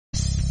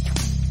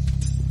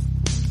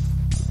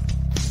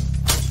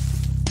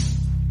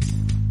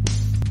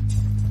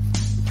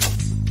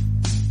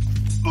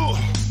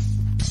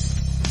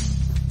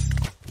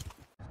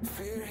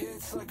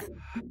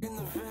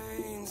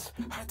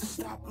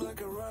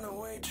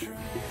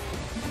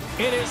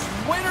It is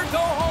win or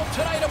go home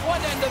tonight at one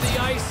end of the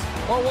ice,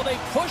 or will they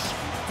push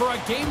for a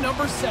game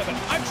number 7?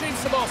 I'm James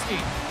Cybulski.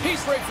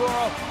 He's Ray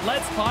Ferraro.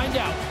 Let's find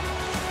out.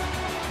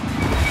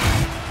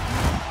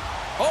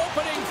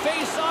 Opening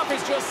face-off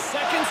is just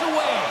seconds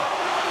away.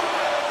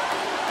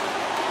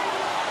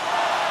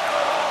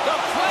 The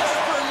quest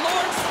for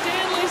Lord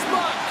Stanley's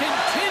mug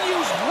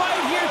continues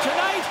right here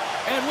tonight,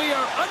 and we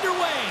are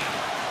underway.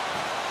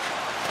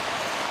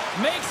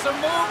 Makes a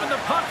move, and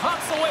the puck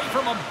hops away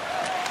from him.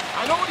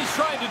 I know what he's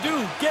trying to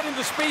do, get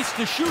into space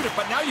to shoot it,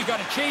 but now you got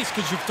to chase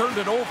because you've turned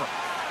it over.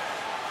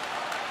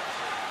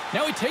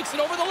 Now he takes it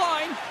over the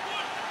line.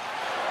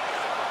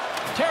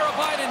 Tara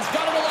Biden's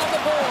got it along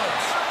the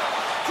boards.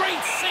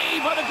 Great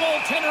save by the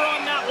goaltender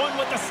on that one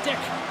with the stick.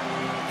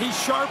 He's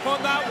sharp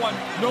on that one.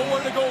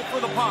 Nowhere to go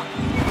for the puck.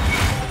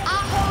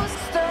 Aho's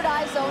third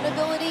eye zone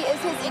ability is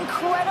his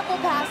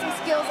incredible passing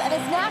skills and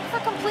his knack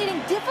for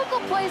completing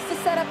difficult plays to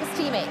set up his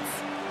teammates.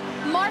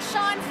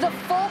 Marchand's the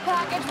full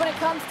package when it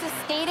comes to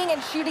skating and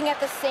shooting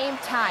at the same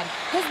time.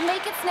 His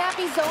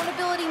make-it-snappy zone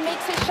ability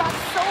makes his shot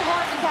so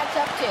hard to catch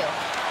up to.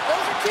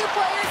 Those are two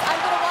players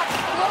I'm going to watch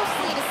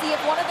closely to see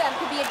if one of them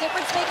could be a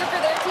difference maker for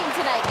their team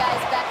tonight,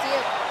 guys. Back to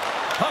you.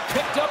 Puck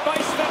picked up by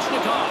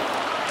Svechnikov.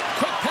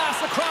 Quick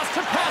pass across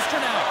to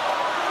Pasternak.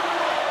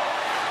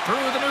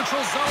 Through the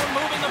neutral zone,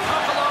 moving the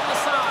puck along the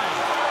side.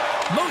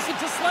 Moves it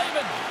to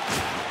Slavin.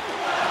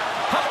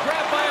 Puck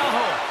grabbed by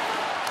Aho.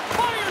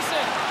 Fires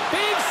it.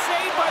 Big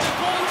save by the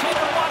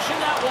goaltender watching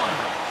that one.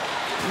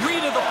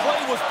 Read of the play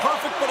was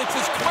perfect, but it's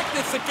his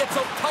quickness that gets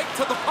out tight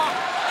to the puck,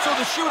 so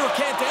the shooter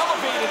can't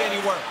elevate it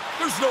anywhere.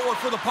 There's nowhere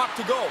for the puck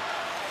to go.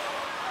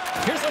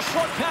 Here's a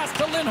short pass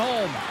to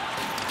Lindholm.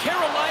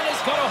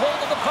 Carolina's got a hold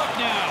of the puck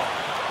now.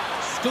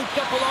 Scooped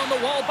up along the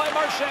wall by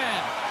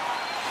Marchand.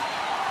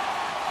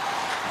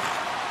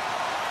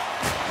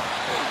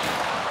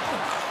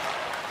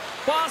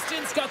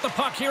 Boston's got the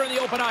puck here in the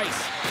open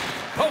ice.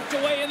 Poked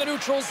away in the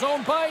neutral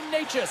zone by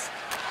Natchez.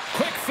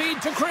 Quick feed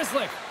to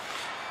Grzelcyk.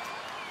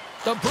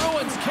 The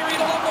Bruins carry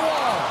it along the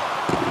wall.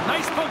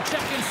 Nice poke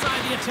check inside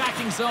the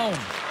attacking zone.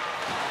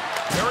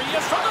 There he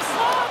is from the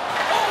slot.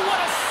 Oh, what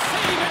a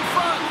save in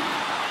front.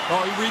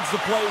 Oh, he reads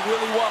the play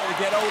really well to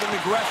get out and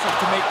aggressive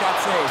to make that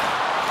save.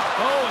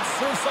 Oh, and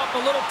serves up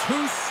a little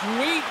too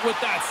sweet with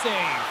that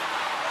save.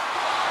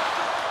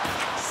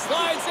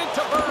 Slides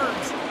into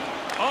Burns.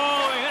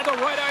 Oh, he had the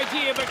right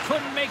idea, but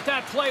couldn't make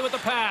that play with the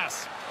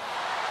pass.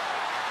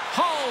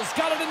 Hall's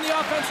got it in the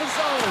offensive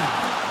zone.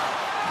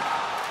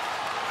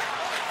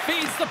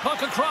 Feeds the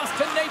puck across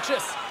to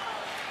Natchez.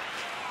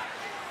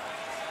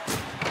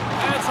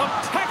 And some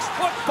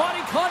textbook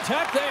body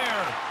contact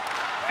there.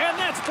 And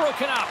that's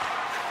broken up.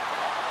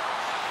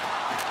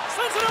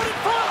 Sends it out in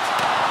front.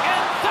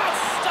 And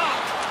that's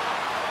stopped.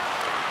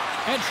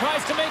 And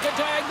tries to make a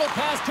diagonal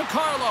pass to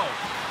Carlo.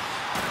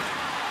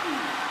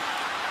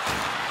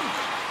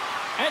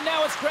 And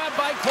now it's grabbed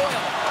by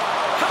Coyle.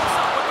 Comes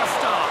up with the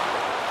stop.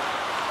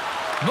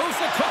 Moves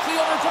it quickly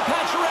over to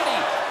Pacioretty.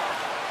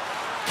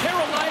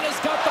 Carolina's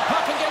got the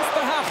puck against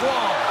the half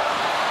wall.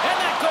 And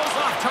that goes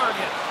off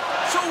target.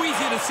 So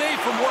easy to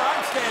save from where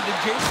I'm standing,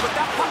 James, but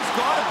that puck's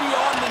got to be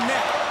on the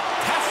net.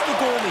 Test the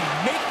goalie.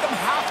 Make them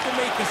have to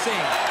make the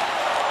save.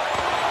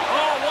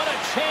 Oh, what a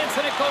chance,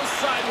 and it goes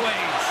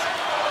sideways.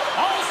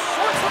 All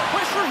sorts of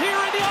pressure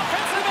here in the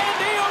offensive end.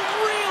 They are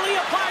really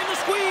applying the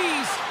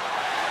squeeze.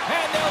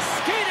 And they'll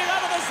skate it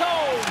out of the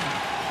zone.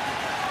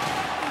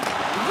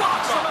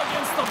 Rocks him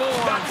against the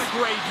boards. That's a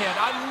great hit.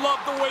 I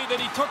love the way that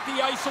he took the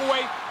ice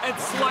away and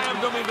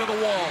slammed him into the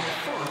wall.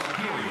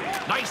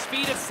 Nice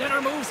feed at center,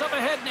 moves up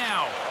ahead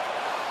now.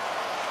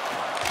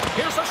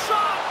 Here's a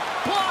shot.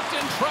 Blocked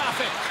in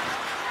traffic.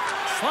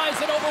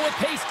 Slides it over with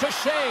pace to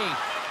Shea.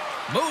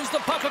 Moves the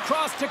puck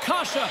across to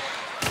Kasha.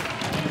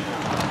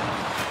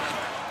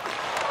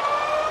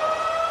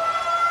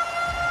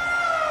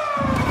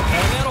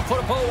 Put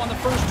a bow on the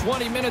first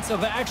 20 minutes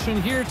of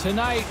action here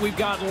tonight. We've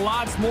got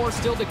lots more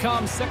still to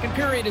come. Second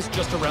period is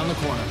just around the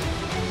corner.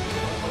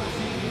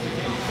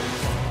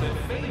 The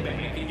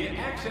Faybank can get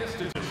access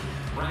to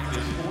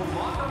practice for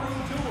locker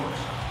room tours.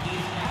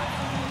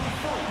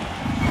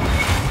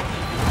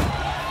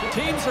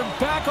 Teams are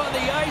back on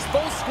the ice.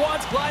 Both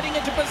squads gliding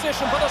into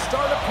position for the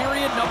start of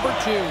period number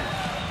 2.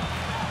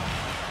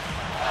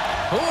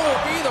 Who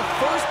will be the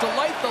first to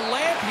light the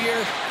lamp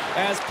here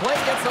as play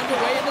gets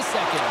underway in the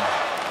second?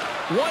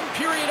 One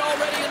period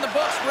already in the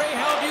books. Ray,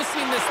 how have you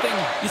seen this thing?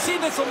 You see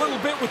this a little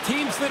bit with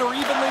teams that are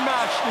evenly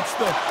matched. It's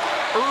the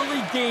early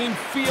game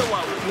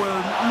feel-out where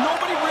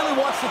nobody really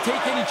wants to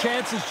take any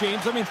chances,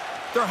 James. I mean,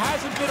 there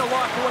hasn't been a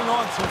lot going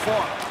on so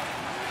far.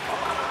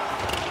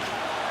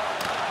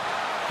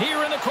 Here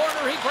in the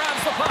corner, he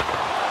grabs the puck.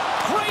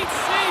 Great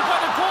save by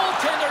the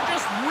goaltender.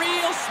 Just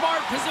real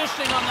smart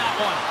positioning on that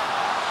one.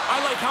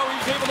 I like how he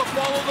was able to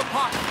follow the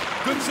puck.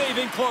 Good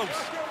save in close.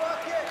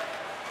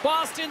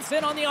 Boston's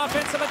in on the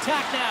offensive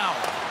attack now.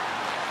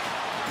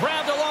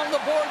 Grabbed along the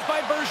boards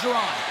by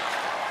Bergeron.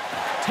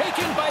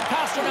 Taken by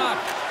Pasternak.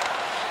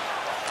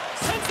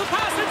 Sends the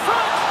pass in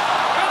front.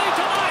 And he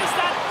denies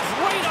that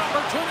great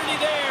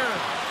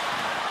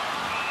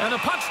And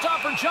the puck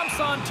stopper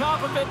jumps on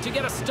top of it to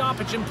get a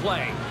stoppage in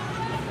play.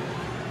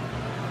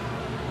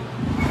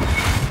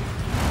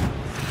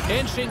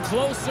 Inching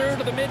closer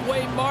to the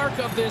midway mark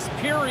of this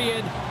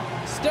period.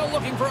 Still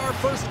looking for our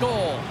first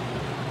goal.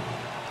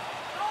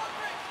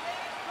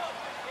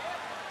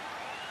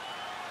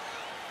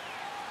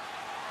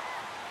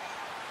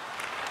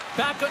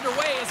 Back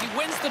underway as he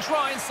wins the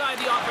draw inside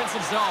the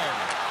offensive zone.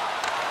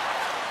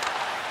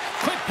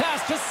 Quick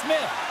pass to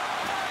Smith.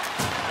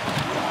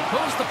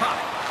 Moves the puck.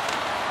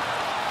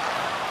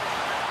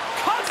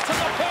 Cuts to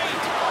the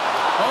paint.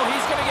 Oh,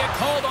 he's going to get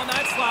called on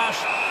that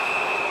slash.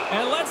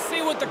 And let's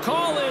see what the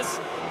call is.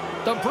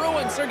 The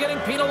Bruins are getting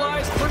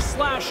penalized for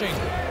slashing.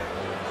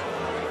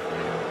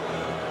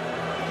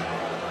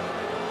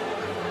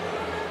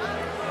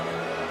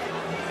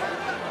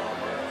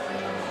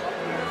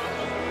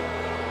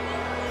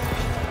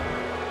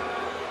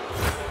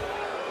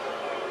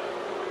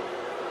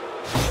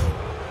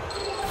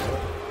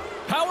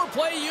 Power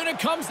play unit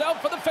comes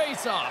out for the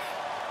face-off.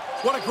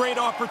 What a great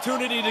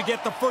opportunity to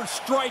get the first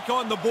strike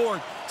on the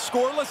board.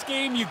 Scoreless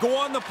game, you go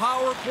on the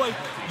power play.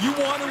 You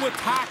want to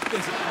attack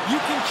this. You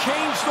can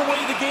change the way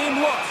the game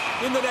looks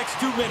in the next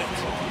 2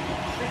 minutes.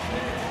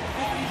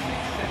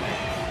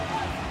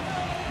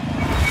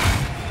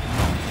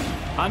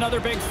 Another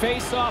big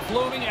face-off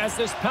looming as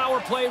this power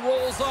play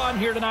rolls on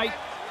here tonight.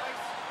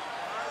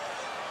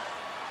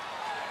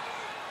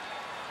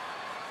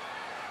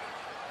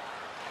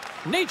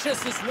 Nietzsche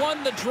has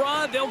won the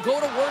draw. They'll go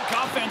to work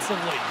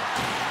offensively.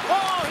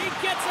 Oh, he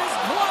gets his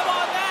glove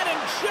on that and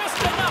just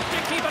enough to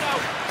keep it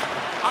out.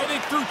 I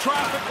think through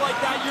traffic like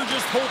that, you're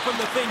just hoping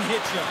the thing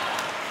hits you.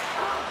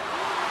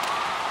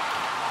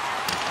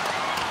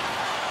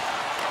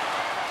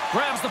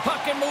 Grabs the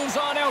puck and moves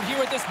on out here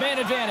with this man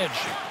advantage.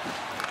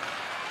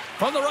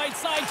 From the right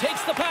side,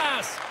 takes the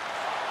pass.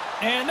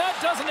 And that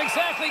doesn't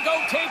exactly go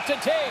tape to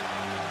tape.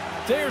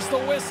 There's the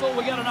whistle.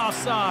 We got an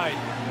offside.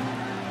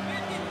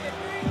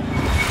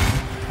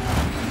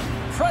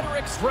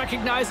 Fredericks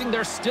recognizing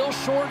they're still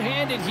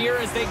short-handed here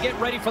as they get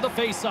ready for the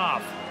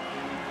face-off.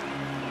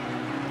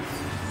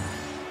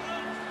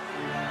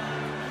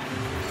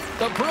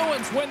 The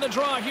Bruins win the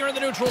draw here in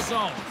the neutral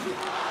zone.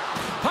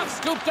 Puck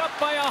scooped up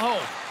by Aho.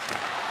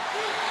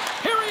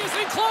 Here he is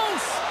in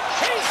close.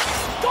 He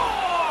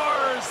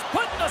scores!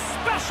 Putting the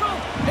special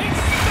in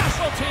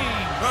special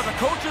teams. Well, the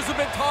coaches have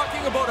been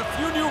talking about a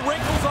few new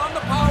wrinkles on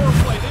the power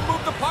play. They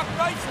moved the puck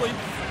nicely,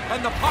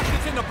 and the puck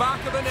is in the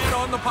back of the net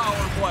on the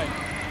power play.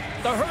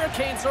 The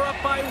Hurricanes are up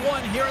by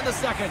 1 here in the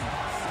second.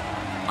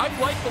 I've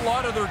liked a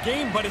lot of their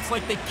game, but it's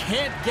like they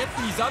can't get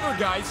these other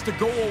guys to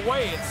go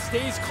away. It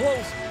stays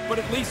close, but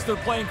at least they're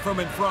playing from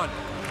in front.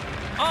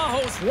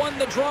 Aho's won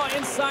the draw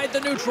inside the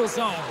neutral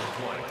zone.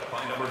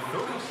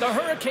 The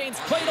Hurricanes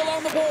played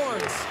along the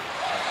boards.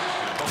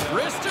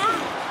 Rister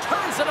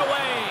turns it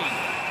away.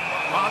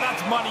 Oh,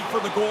 that's money for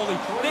the goalie.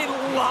 They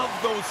love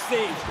those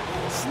saves.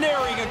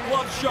 Snaring a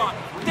glove shot.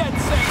 Dead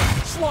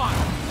center. Slot.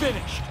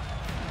 Finished.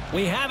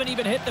 We haven't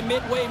even hit the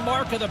midway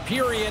mark of the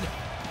period.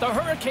 The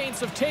Hurricanes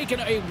have taken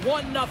a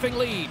 1-0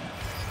 lead.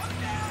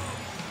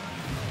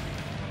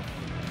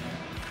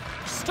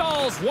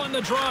 Stahl's won the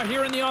draw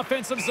here in the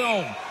offensive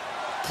zone.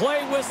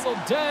 Play whistle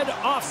dead,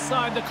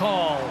 offside the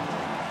call.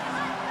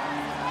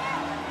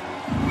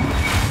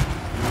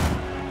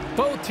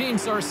 Both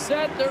teams are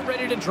set. They're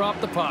ready to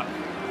drop the puck.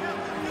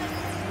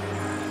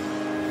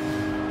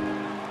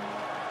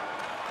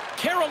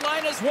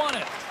 Carolina's won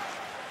it.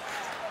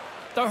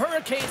 The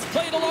Hurricanes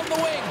played along the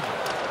wing.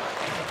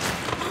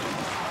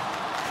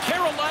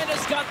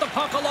 Carolina's got the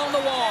puck along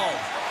the wall.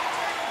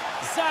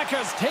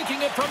 Zaka's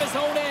taking it from his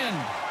own end.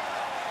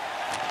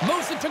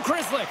 Moves it to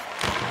Krislik.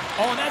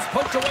 Oh, and that's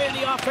poked away in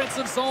the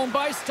offensive zone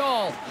by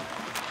Stahl.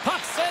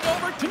 Puck sent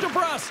over to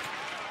DeBrusque.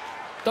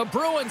 The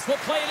Bruins will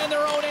play it in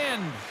their own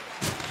end.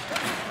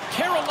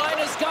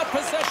 Carolina's got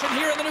possession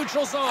here in the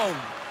neutral zone.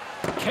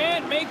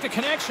 Can't make the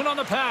connection on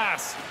the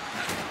pass.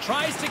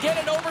 Tries to get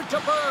it over to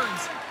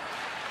Burns.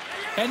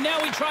 And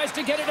now he tries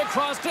to get it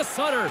across to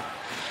Sutter.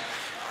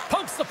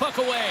 Pokes the puck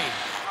away.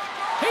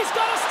 He's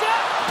got a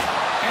step.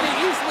 And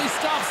he easily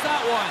stops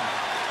that one.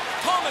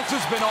 Thomas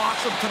has been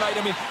awesome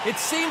tonight. I mean, it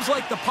seems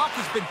like the puck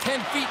has been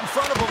 10 feet in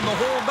front of him the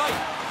whole night.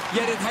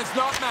 Yet it has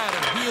not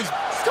mattered. He is...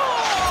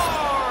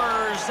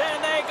 Scores!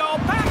 And they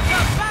go back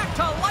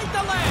to light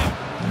the lamp.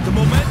 The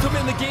momentum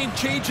in the game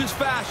changes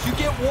fast. You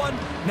get one,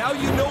 now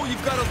you know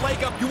you've got a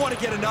leg up. You want to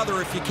get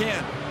another if you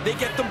can. They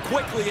get them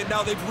quickly, and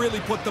now they've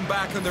really put them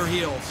back on their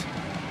heels.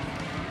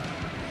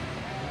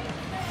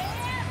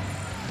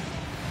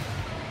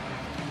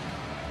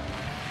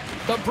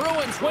 The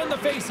Bruins win the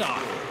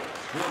faceoff.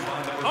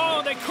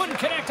 Oh, they couldn't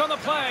connect on the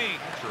play.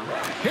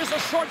 Here's a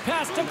short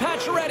pass to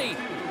Pacioretty.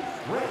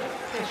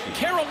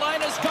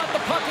 Carolina's got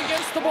the puck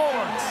against the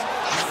boards.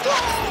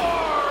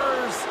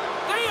 Scores!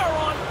 They are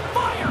on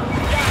fire!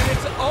 Yeah, and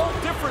it's all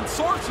different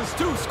sources,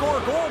 too. Score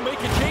a goal, make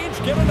a change,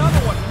 get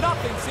another one.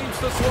 Nothing seems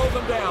to slow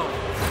them down.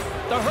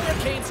 The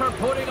Hurricanes are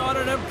putting on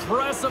an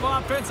impressive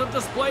offensive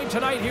display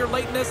tonight here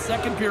late in this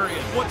second period.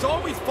 What's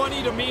always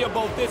funny to me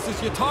about this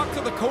is you talk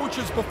to the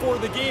coaches before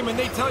the game and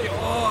they tell you,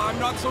 oh, I'm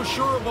not so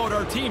sure about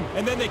our team.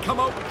 And then they come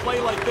out and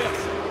play like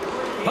this.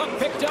 Puck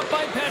picked up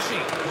by Pesce.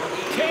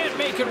 Can't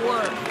make it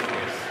work.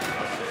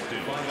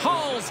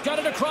 Hall's got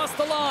it across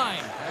the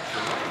line.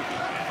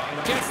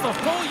 Gets the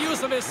full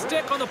use of his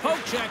stick on the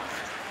poke check.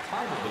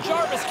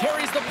 Jarvis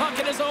carries the puck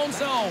in his own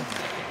zone.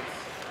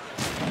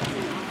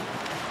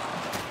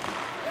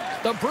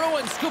 The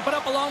Bruins scoop it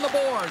up along the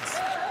boards.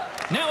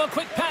 Now a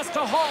quick pass to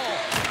Hall.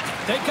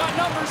 They've got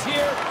numbers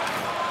here.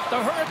 The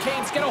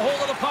Hurricanes get a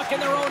hold of the puck in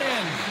their own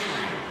end.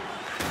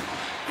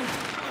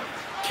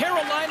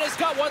 Carolina's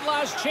got one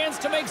last chance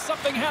to make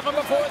something happen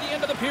before the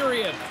end of the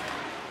period.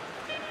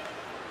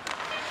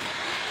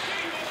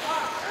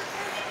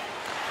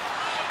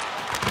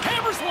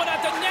 Hammers one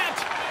at the net.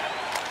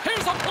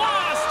 Here's a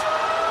blast.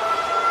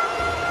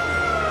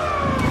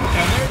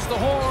 And there's the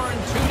horn.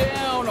 2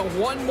 down.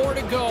 One more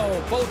to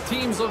go. Both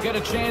teams will get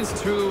a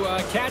chance to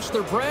catch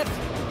their breath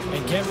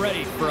and get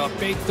ready for a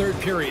big third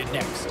period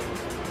next.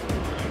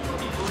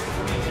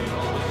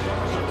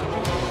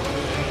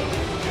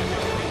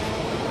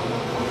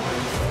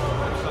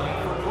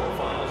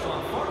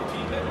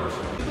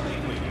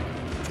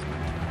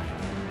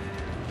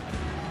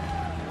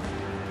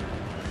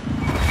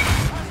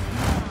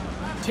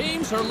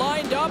 Teams are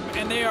lined up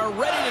and they are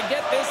ready to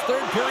get this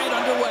third period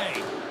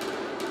underway.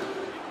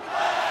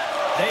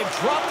 They've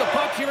dropped the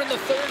puck here in the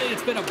third, and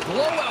it's been a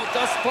blowout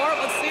thus far.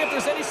 Let's see if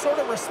there's any sort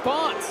of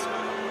response.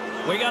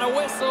 We got a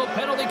whistle.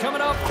 Penalty coming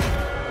up.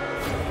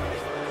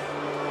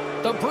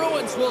 The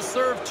Bruins will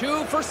serve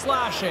 2 for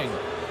slashing.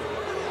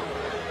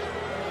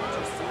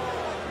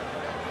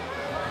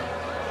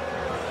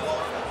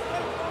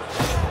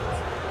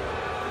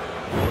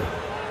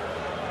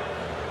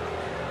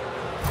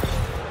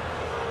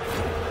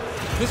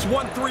 This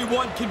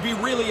 1-3-1 can be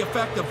really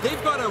effective.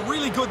 They've got a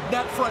really good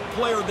net front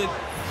player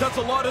that does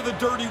a lot of the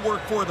dirty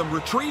work for them.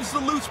 Retrieves the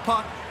loose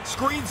puck,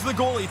 screens the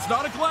goalie. It's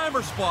not a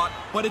glamour spot,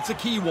 but it's a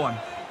key one.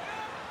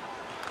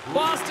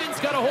 Boston's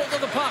got a hold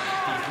of the puck.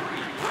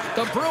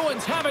 The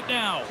Bruins have it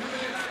now.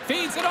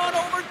 Feeds it on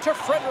over to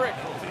Frederick.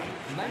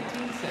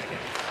 19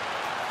 seconds.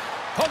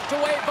 Poked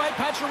away by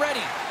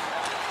Pacioretty.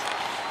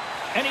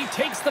 And he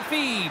takes the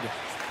feed.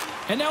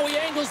 And now he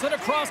angles it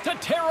across to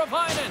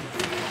Teravainen.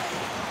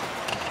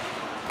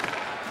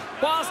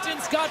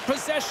 Boston's got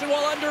possession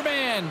while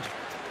undermanned.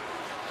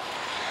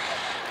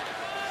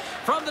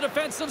 From the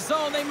defensive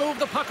zone, they move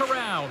the puck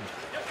around.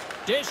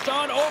 Dished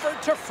on over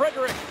to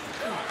Frederick.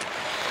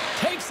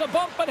 Takes a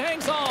bump but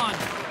hangs on.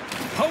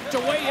 Poked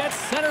away at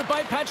center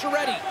by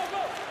Pacioretty.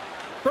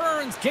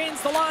 Burns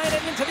gains the line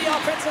and into the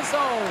offensive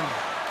zone.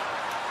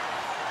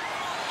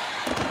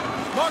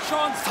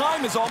 Marchand's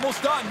time is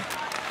almost done.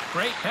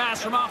 Great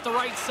pass from off the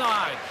right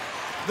side.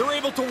 They're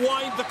able to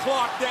wind the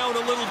clock down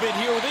a little bit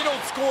here. They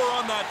don't score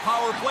on that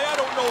power play. I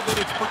don't know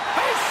that it's...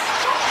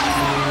 He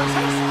scores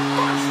his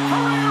first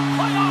career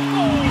playoff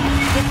goal!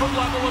 Different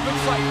level of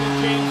excitement,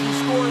 James. You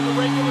score in the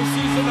regular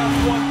season,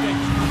 that's one thing.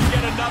 You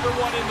get another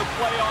one in the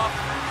playoff,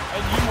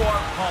 and you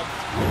are pumped.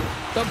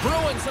 The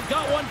Bruins have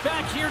got one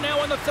back here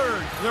now in the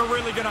third. They're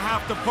really going to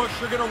have to push.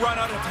 They're going to run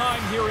out of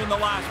time here in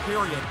the last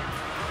period.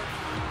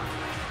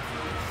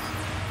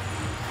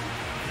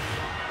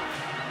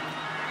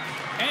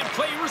 And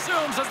play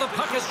resumes as the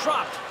puck is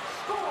dropped.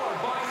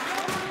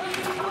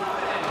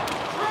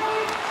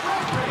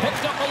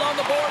 Picked up along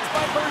the boards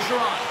by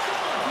Bergeron.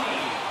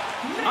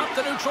 Up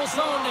the neutral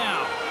zone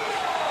now.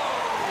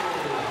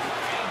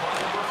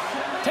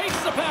 Takes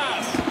the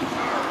pass.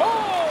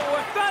 Oh,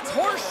 if that's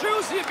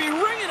horseshoes, he'd be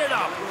ringing it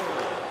up.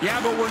 Yeah,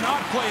 but we're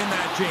not playing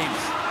that,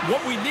 James. What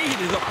we need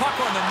is a puck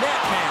on the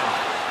net, man.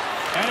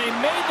 And he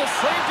made the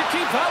save to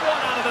keep that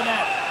one out of the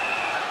net.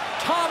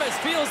 Thomas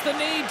feels the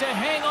need to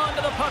hang on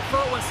to the puck for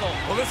a whistle.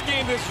 Well, this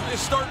game is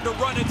starting to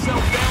run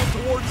itself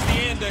down towards the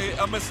end.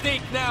 A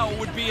mistake now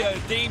would be a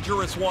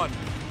dangerous one.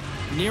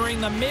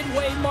 Nearing the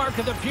midway mark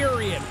of the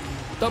period.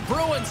 The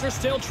Bruins are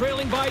still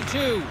trailing by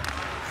 2.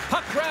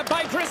 Puck grab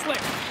by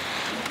Grzelcyk.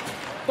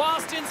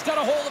 Boston's got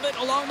a hold of it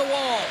along the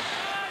wall.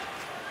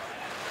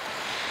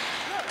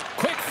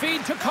 Quick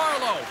feed to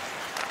Carlo.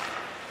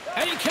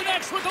 And he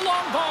connects with the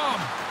long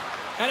bomb.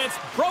 And it's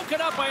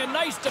broken up by a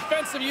nice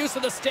defensive use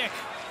of the stick.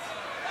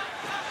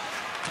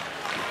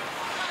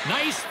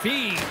 Nice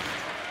feed.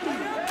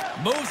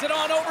 Moves it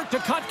on over to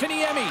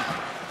Kotkaniemi.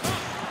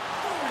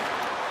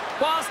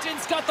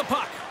 Boston's got the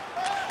puck.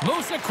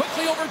 Moves it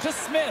quickly over to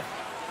Smith.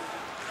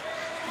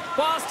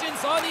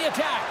 Boston's on the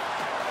attack.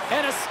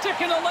 And a stick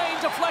in the lane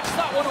deflects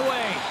that one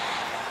away.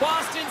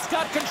 Boston's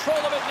got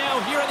control of it now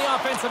here in the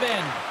offensive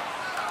end.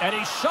 And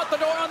he shut the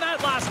door on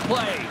that last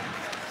play.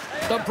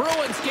 The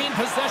Bruins gained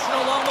possession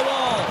along the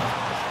wall.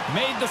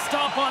 Made the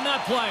stop on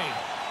that play.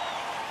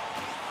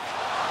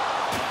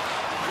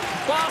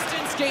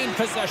 Boston's gained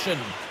possession.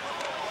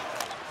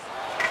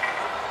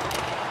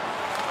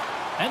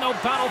 And they'll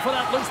battle for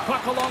that loose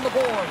puck along the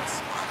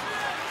boards.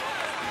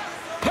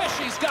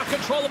 Pesce's got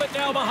control of it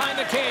now behind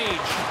the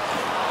cage.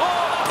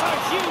 Oh, that's a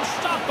huge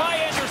stop by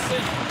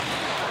Anderson.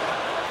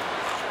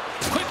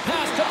 Quick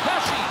pass to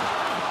Pesci.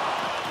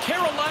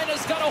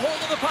 Carolina's got a hold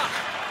of the puck.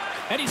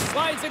 And he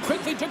slides it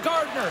quickly to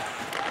Gardner.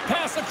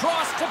 Pass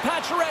across to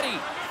Pacioretty.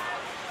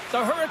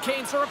 The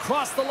Hurricanes are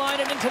across the line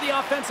and into the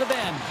offensive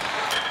end.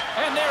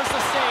 And there's the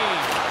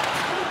save.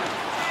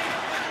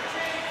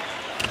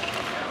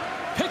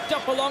 Picked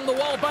up along the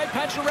wall by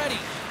Pacioretty.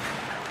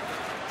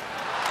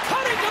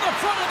 Cutting to the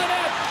front of the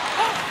net.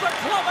 Off the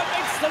glove and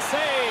makes the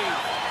save.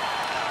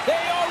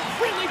 They are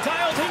really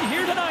dialed in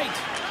here tonight.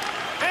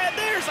 And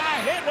there's a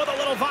hit with a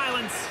little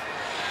violence.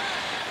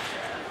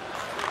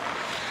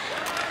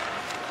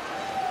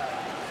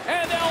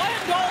 And they'll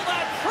end all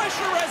that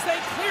pressure as they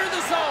clear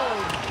the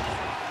zone.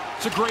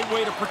 It's a great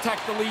way to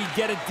protect the lead.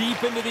 Get it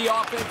deep into the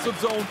offensive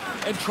zone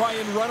and try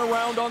and run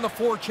around on the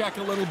forecheck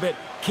a little bit.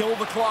 Kill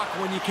the clock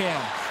when you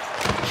can.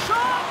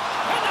 Shot!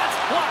 And that's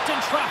blocked in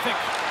traffic.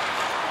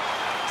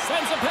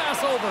 Sends a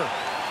pass over.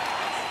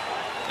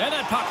 And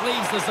that puck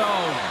leaves the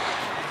zone.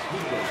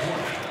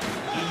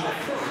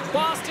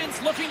 Boston's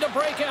looking to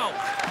break out.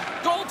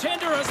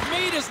 Goaltender has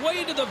made his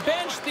way to the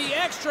bench. The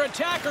extra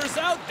attacker's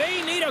out.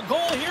 They need a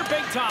goal here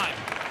big time.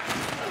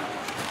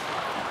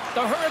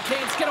 The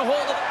Hurricanes get a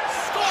hold of it.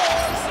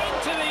 Scores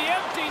into the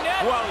empty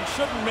net. Well, he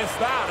shouldn't miss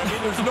that. I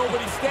mean, there's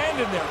nobody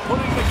standing there. Put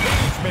it in the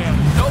cage, man.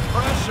 No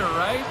pressure,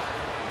 right?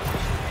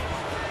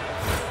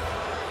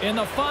 In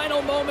the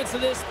final moments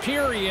of this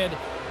period,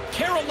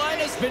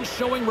 Carolina's been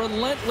showing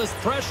relentless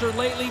pressure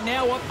lately,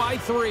 now up by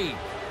 3.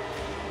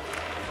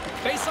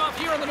 Face off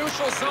here in the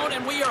neutral zone,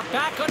 and we are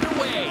back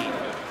underway.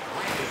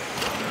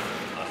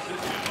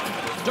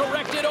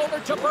 Directed over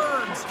to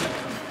Burns.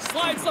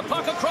 Slides the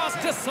puck across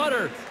to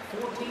Sutter.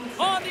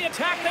 On the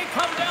attack, they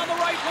come down the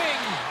right wing.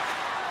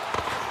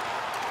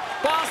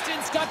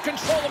 Boston's got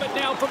control of it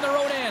now from their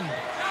own end.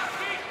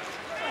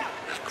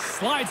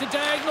 Slides it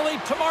diagonally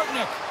to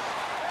Martinick.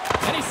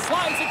 And he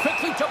slides it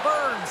quickly to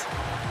Burns.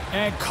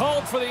 And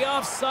called for the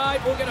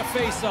offside. We'll get a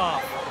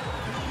face-off.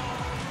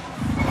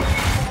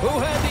 Who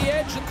had the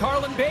edge in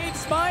Carlin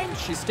Bates' mind?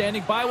 She's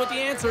standing by with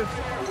the answer.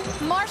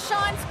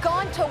 Marchand's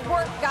gone to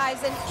work,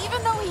 guys, and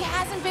even though he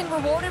hasn't been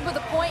rewarded with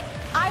a point,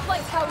 I've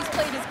liked how he's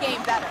played his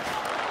game better.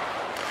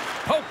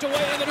 Poked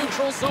away in the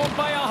neutral zone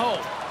by Aho.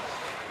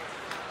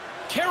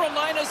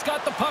 Carolina's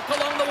got the puck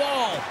along the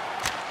wall.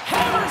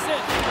 Hammers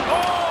it!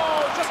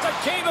 Oh, just a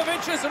game of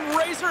inches, and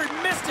Razor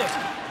missed it.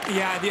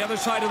 Yeah, the other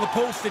side of the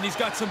post, and he's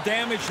got some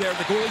damage there.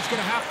 The goalie's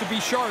going to have to be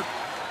sharp.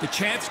 The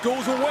chance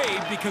goes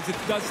away because it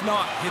does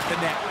not hit the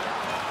net.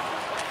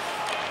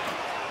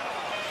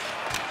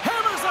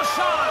 Hammers a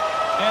shot!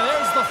 And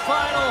there's the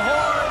final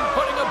horn,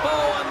 putting a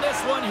bow on this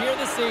one here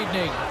this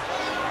evening.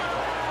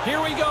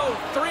 Here we go,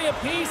 3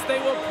 apiece. They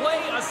will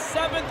play a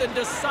 7th and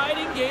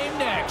deciding game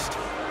next.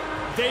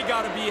 They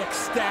got to be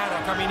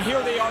ecstatic. I mean,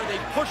 here they are. They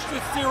push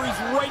this series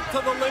right to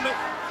the limit.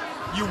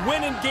 You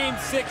win in Game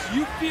 6.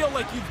 You feel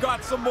like you've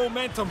got some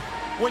momentum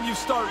when you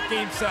start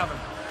Game 7.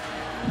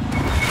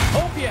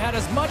 Hope you had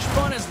as much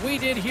fun as we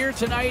did here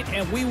tonight,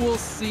 and we will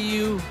see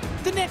you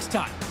the next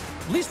time.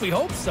 At least we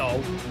hope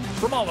so.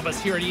 From all of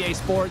us here at EA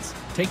Sports,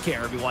 take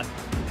care, everyone.